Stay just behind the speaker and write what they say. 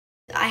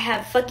I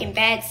have fucking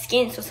bad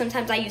skin, so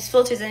sometimes I use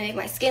filters that make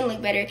my skin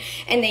look better,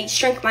 and they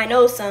shrink my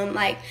nose some,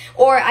 like,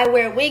 or I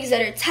wear wigs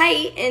that are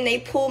tight and they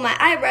pull my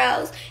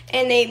eyebrows,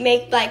 and they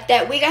make, like,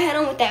 that wig I had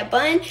on with that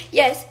bun,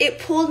 yes, it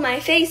pulled my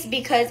face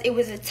because it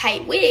was a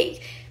tight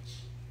wig.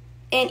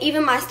 And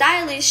even my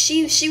stylist,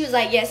 she was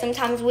like, yeah,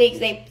 sometimes wigs,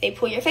 they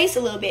pull your face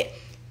a little bit.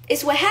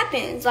 It's what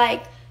happens.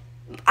 Like,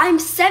 I'm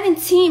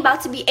 17,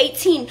 about to be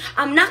 18.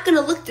 I'm not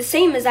gonna look the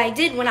same as I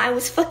did when I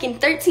was fucking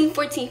 13,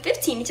 14,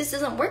 15. It just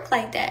doesn't work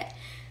like that.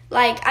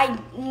 Like, I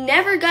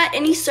never got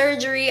any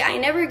surgery. I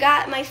never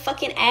got my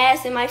fucking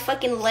ass and my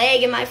fucking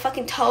leg and my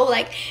fucking toe.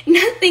 Like,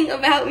 nothing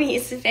about me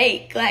is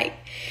fake. Like,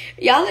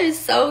 y'all are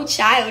so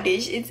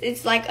childish.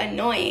 It's like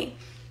annoying.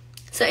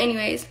 So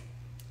anyways,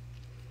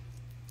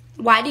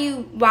 why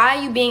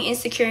are you being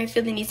insecure and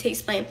feel the need to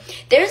explain?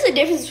 There's a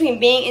difference between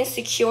being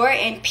insecure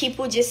and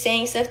people just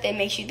saying stuff that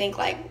makes you think,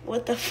 like,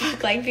 what the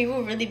fuck? Like,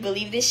 people really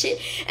believe this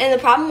shit? And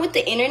the problem with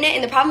the internet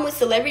and the problem with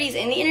celebrities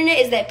and the internet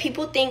is that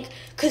people think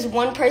because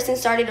one person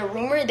started a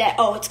rumor that,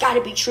 oh, it's got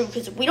to be true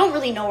because we don't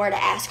really know where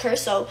to ask her.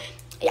 So,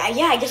 yeah,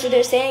 I guess what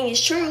they're saying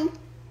is true.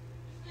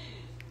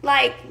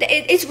 Like,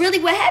 it's really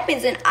what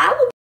happens. And I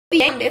would be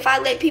damned if I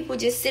let people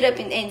just sit up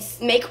and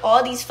make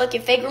all these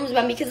fucking fake rumors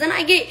about me, because then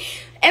I get...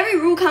 Every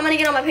rude comment I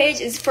get on my page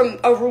is from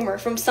a rumor,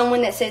 from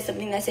someone that says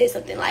something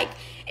Like,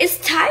 it's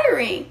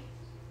tiring.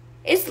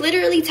 It's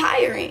literally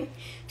tiring.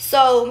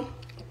 So,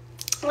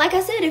 like I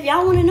said, if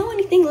y'all want to know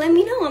anything, let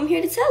me know. I'm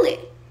here to tell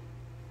it.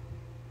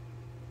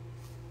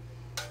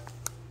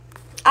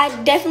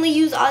 I definitely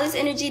use all this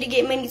energy to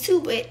get money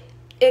too, but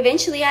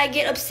eventually I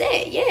get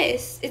upset.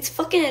 Yes, it's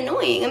fucking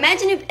annoying.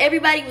 Imagine if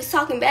everybody was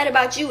talking bad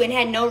about you and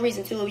had no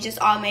reason to. It was just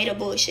all made up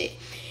bullshit.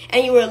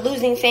 And you were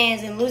losing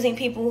fans and losing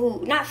people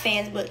who, not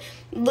fans, but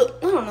look,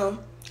 I don't know.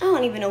 I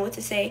don't even know what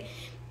to say.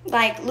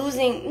 Like,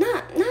 losing,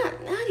 not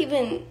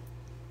even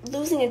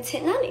losing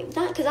attention,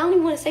 not, because I don't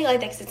even want to say it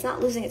like that, because it's not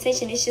losing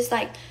attention. It's just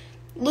like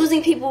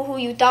losing people who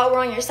you thought were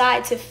on your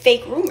side to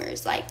fake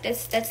rumors. Like,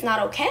 that's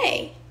not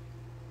okay.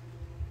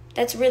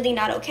 That's really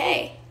not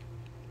okay.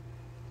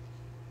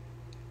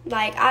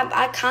 Like,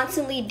 I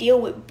constantly deal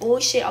with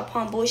bullshit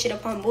upon bullshit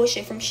upon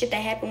bullshit from shit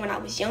that happened when I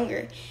was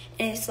younger.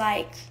 And it's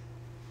like,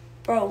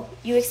 bro,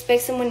 you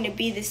expect someone to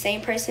be the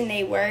same person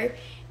they were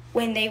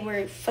when they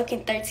were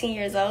fucking 13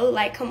 years old?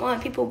 Like, come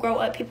on, people grow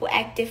up, people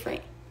act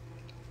different.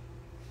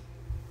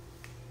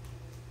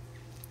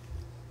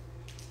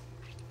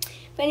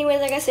 But anyways,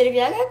 like I said, if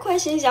y'all got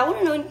questions, y'all want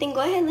to know anything,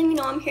 go ahead, let me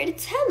know. I'm here to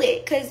tell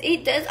it, because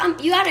it does.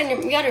 You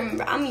gotta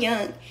remember, I'm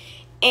young.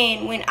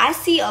 And when I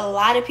see a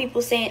lot of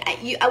people saying,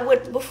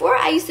 before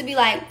I used to be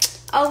like,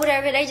 oh,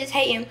 whatever, they just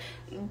hate him.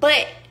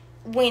 But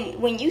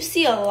when you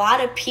see a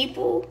lot of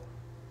people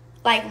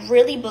like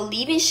really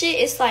believe in shit,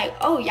 it's like,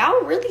 oh,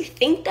 y'all really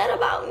think that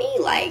about me?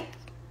 Like,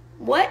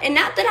 what? And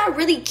not that I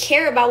really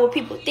care about what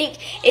people think.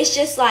 It's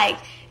just like,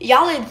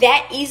 y'all are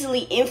that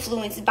easily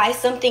influenced by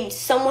something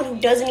someone who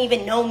doesn't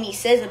even know me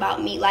says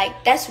about me.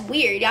 Like, that's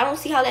weird. Y'all don't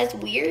see how that's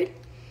weird?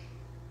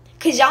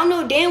 Because y'all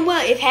know damn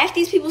well if half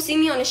these people see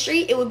me on the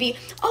street, it would be,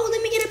 oh,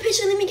 let me get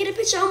a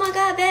picture, oh my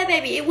God,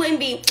 Bhadbhabie. It wouldn't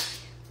be,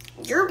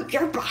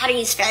 your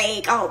body is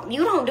fake, oh,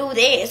 you don't do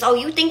this, oh,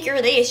 you think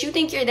you're this, you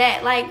think you're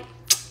that. Like,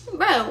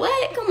 bro,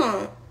 what? Come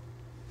on.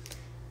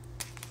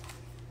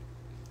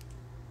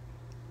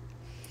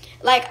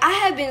 Like, I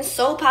have been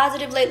so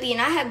positive lately,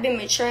 and I have been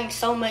maturing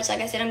so much.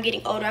 Like I said, I'm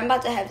getting older. I'm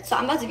about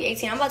to be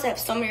 18. I'm about to have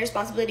so many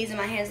responsibilities in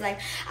my hands.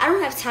 Like, I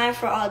don't have time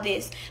for all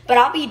this. But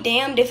I'll be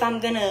damned if I'm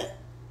gonna,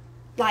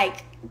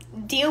 like,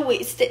 I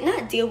don't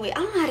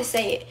know how to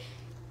say it.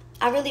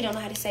 I really don't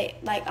know how to say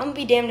it. Like, I'm gonna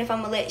be damned if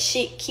I'm gonna let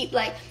shit keep,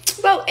 like,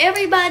 bro,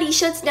 everybody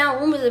shuts down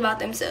rumors about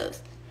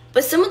themselves.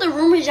 But some of the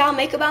rumors y'all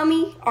make about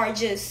me are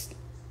just,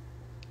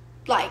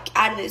 like,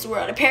 out of this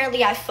world.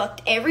 Apparently, I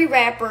fucked every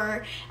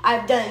rapper.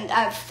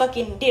 I've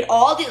fucking did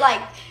all the,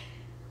 like,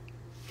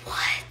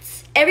 what?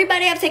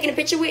 Everybody I've taken a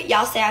picture with,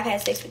 y'all say I've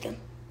had sex with them.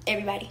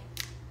 Everybody.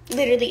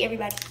 Literally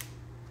everybody.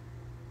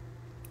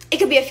 It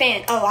could be a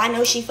fan. Oh, I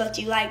know she fucked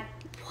you. Like,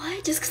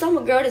 what? Just because I'm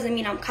a girl doesn't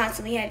mean I'm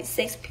constantly having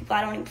sex with people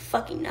I don't even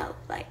fucking know.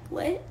 Like,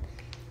 what?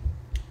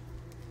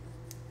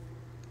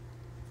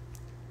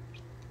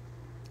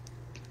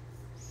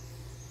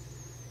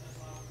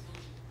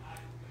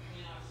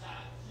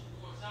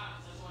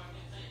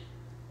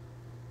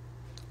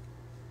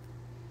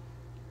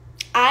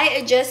 I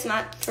adjust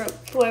for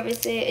whoever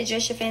said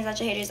adjust your fans, not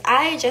your haters.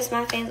 I adjust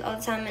my fans all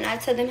the time, and I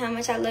tell them how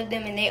much I love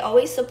them, and they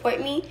always support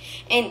me.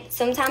 And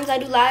sometimes I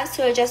do lives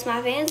to adjust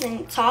my fans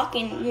and talk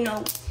and, you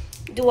know,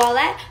 do all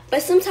that.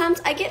 But sometimes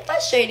I get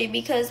frustrated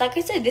because, like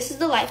I said, this is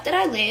the life that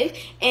I live.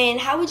 And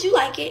how would you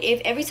like it if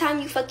every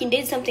time you fucking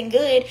did something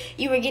good,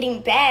 you were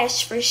getting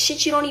bashed for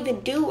shit you don't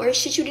even do or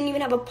shit you didn't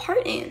even have a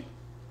part in?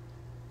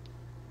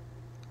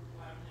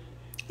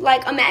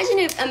 Like, imagine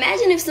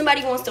if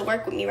somebody wants to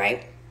work with me,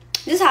 right?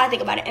 This is how I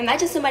think about it.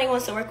 Imagine somebody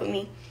wants to work with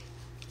me,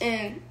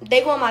 and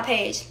they go on my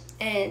page,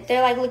 and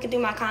they're, like, looking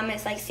through my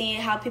comments, like, seeing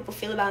how people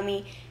feel about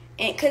me.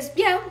 And because,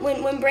 yeah,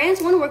 when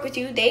brands want to work with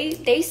you,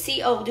 they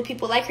see, oh, do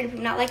people like her, do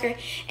people not like her?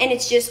 And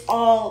it's just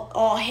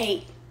all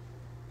hate.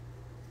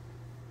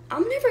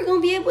 I'm never gonna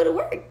be able to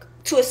work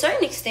to a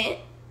certain extent.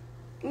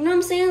 You know what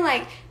I'm saying?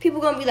 Like, people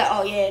gonna be like,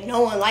 oh yeah,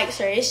 no one likes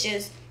her. It's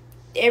just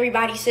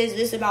everybody says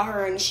this about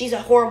her and she's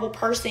a horrible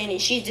person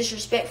and she's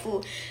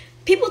disrespectful.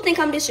 People think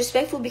I'm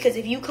disrespectful because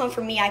if you come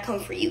for me, I come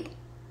for you.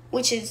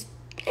 Which is,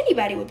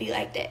 anybody would be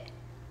like that.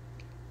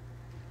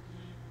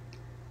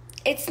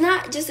 It's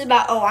not just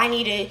about, oh, I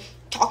need to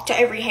talk to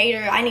every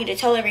hater. I need to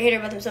tell every hater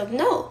about themselves.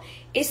 No,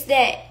 it's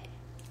that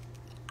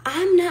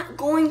I'm not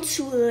going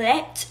to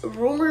let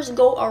rumors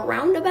go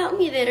around about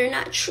me that are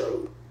not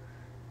true.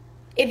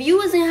 If you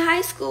was in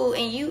high school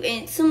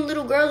and some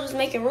little girls was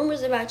making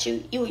rumors about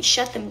you, you would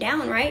shut them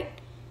down, right?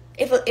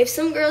 If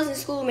some girls in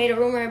school made a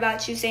rumor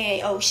about you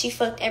saying, oh, she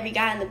fucked every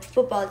guy on the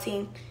football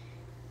team,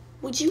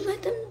 would you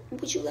let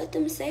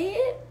them say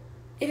it?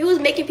 If it was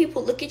making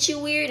people look at you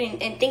weird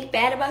and think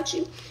bad about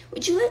you,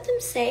 would you let them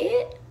say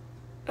it?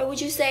 Or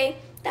would you say,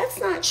 that's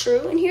not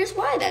true, and here's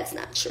why that's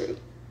not true?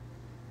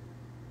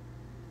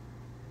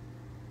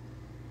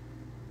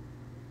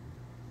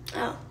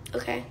 Oh,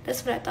 okay.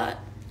 That's what I thought.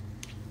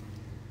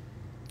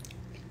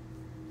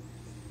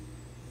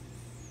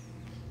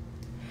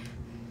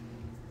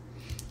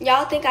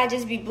 Y'all think I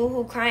just be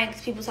boohoo crying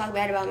because people talk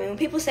bad about me. When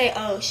people say,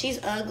 oh, she's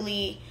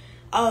ugly,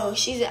 oh,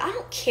 I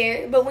don't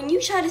care. But when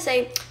you try to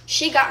say,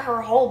 she got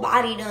her whole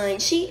body done,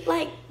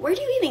 where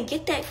do you even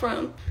get that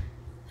from?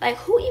 Like,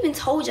 who even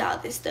told y'all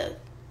this stuff?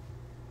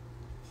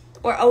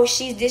 Or, oh,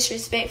 she's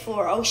disrespectful,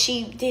 or, oh,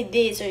 she did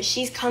this, or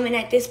she's coming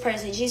at this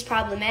person, she's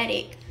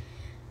problematic.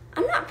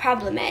 I'm not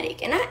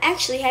problematic, and I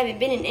actually haven't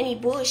been in any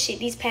bullshit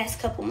these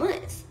past couple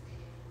months.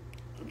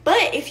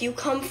 But if you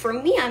come for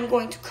me, I'm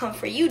going to come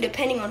for you,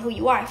 depending on who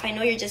you are. If I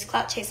know you're just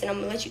clout chasing, I'm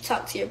going to let you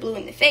talk to your blue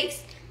in the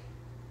face.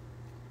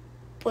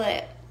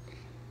 But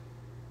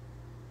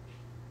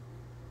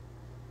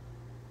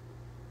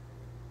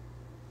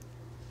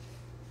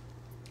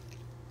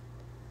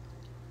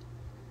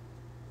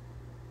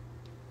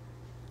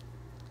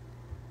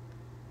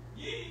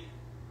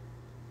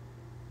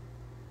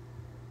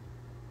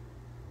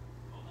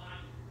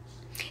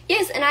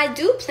yes, and I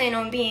do plan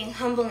on being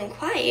humble and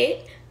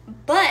quiet.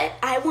 But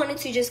I wanted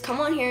to just come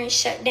on here and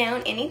shut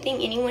down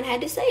anything anyone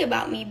had to say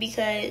about me,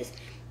 because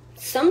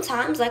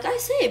sometimes, like I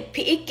said,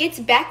 it gets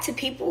back to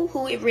people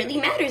who it really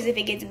matters if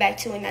it gets back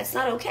to, and that's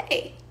not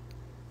okay.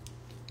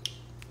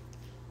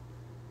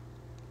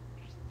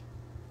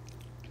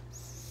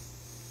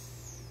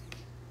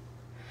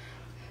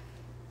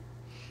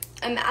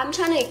 I'm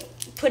trying to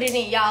put it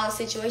in y'all's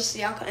situation so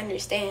y'all can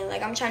understand.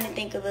 Like, I'm trying to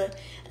think of a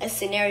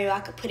scenario I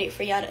could put it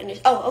for y'all to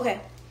understand. Oh,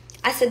 okay.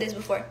 I said this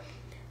before.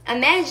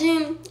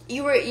 Imagine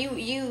you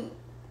and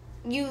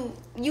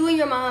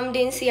your mom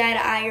didn't see eye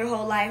to eye your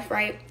whole life,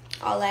 right?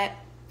 All that.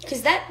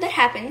 Because that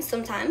happens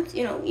sometimes.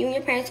 You know, you and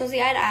your parents don't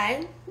see eye to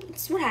eye.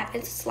 It's what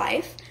happens. It's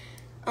life.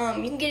 You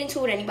can get into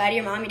it with anybody,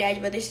 your mom, your dad,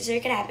 your brother, your sister.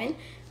 It can happen.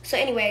 So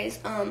anyways,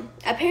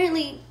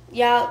 apparently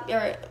y'all,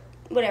 or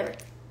whatever,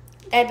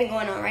 that had been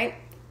going on, right?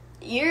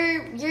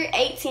 You're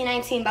 18,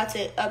 19, about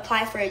to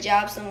apply for a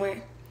job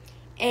somewhere.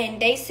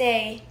 And they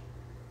say,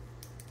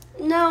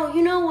 no,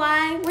 you know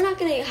why? We're not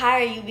going to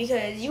hire you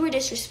because you were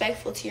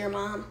disrespectful to your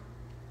mom.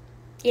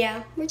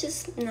 Yeah,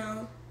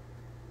 no.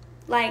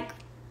 Like,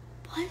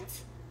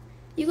 what?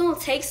 You going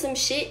to take some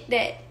shit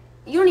that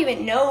you don't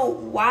even know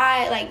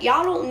why? Like,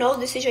 y'all don't know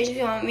the situation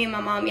between me and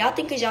my mom. Y'all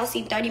think because y'all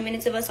see 30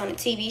 minutes of us on a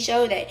TV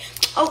show that,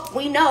 oh,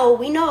 we know.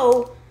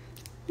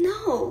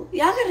 No.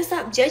 Y'all got to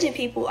stop judging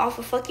people off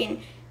of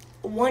fucking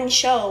one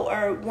show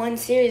or one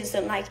series or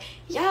something. Like,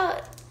 y'all...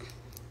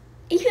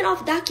 Even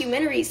off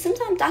documentaries,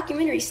 sometimes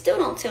documentaries still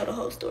don't tell the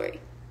whole story.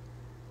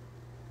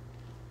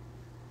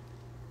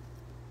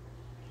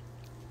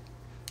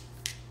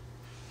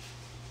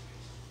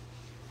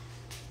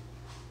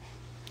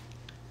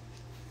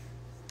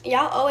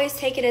 Y'all always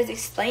take it as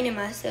explaining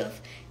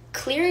myself.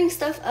 Clearing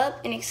stuff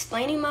up and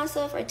explaining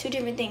myself are two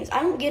different things.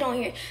 I don't get on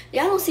here.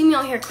 Y'all don't see me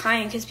on here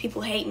crying because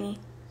people hate me.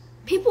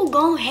 People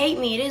gon' hate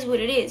me. It is what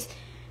it is.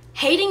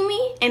 Hating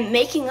me and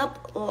making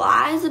up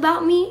lies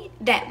about me,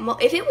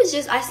 if it was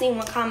just I seen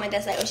one comment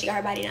that's like, oh, she got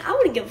her body done, I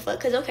wouldn't give a fuck,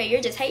 because okay,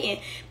 you're just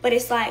hating. But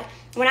it's like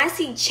when I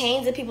see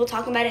chains of people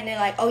talking about it and they're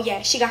like, oh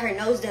yeah, she got her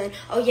nose done,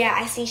 oh yeah,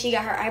 I seen she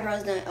got her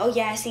eyebrows done, oh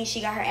yeah, I seen she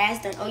got her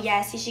ass done, oh yeah,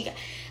 I see she got,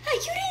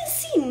 like, you didn't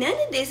see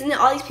none of this. And then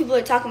all these people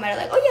are talking about it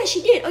like, oh yeah,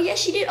 she did, oh yeah,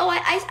 she did, oh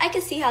I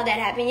can see how that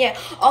happened, yeah,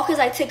 all because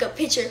I took a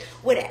picture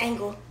with an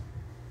angle.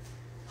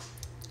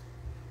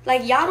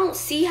 Like, y'all don't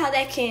see how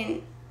that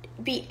can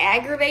be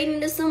aggravating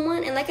to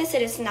someone. And like I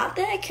said, it's not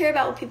that I care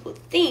about what people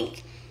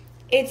think,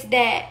 it's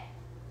that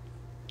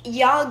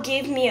y'all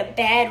give me a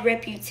bad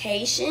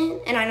reputation.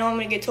 And I know I'm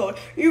gonna get told,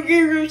 you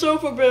give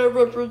yourself a bad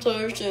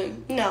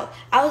reputation. No,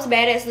 I was a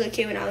badass little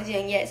kid when I was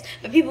young, yes,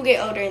 but people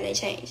get older and they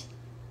change.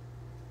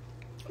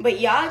 But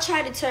y'all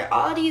try to turn,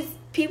 all these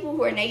people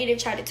who are negative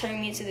try to turn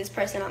me into this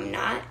person I'm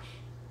not.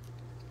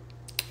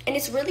 And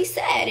it's really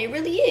sad. It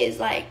really is.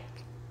 Like,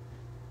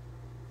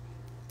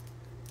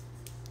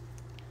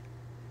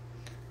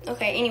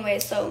 okay, anyway,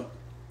 so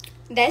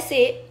that's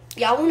it.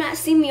 Y'all will not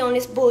see me on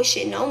this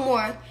bullshit no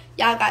more.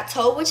 Y'all got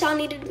told what y'all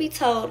needed to be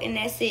told, and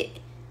that's it.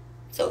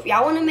 So if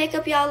y'all want to make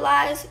up y'all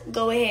lies,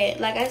 go ahead.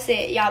 Like I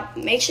said, y'all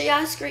make sure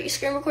y'all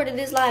screen recorded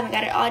this live and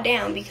got it all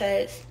down,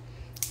 because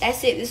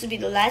that's it. This will be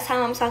the last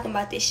time I'm talking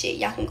about this shit.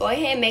 Y'all can go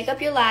ahead and make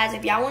up your lies.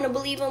 If y'all want to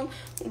believe them,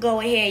 go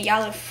ahead.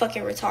 Y'all are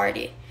fucking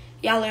retarded.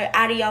 Y'all are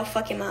out of y'all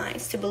fucking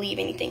minds to believe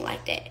anything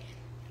like that.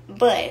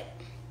 But,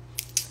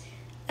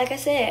 like I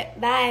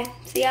said, bye.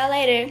 See y'all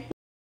later.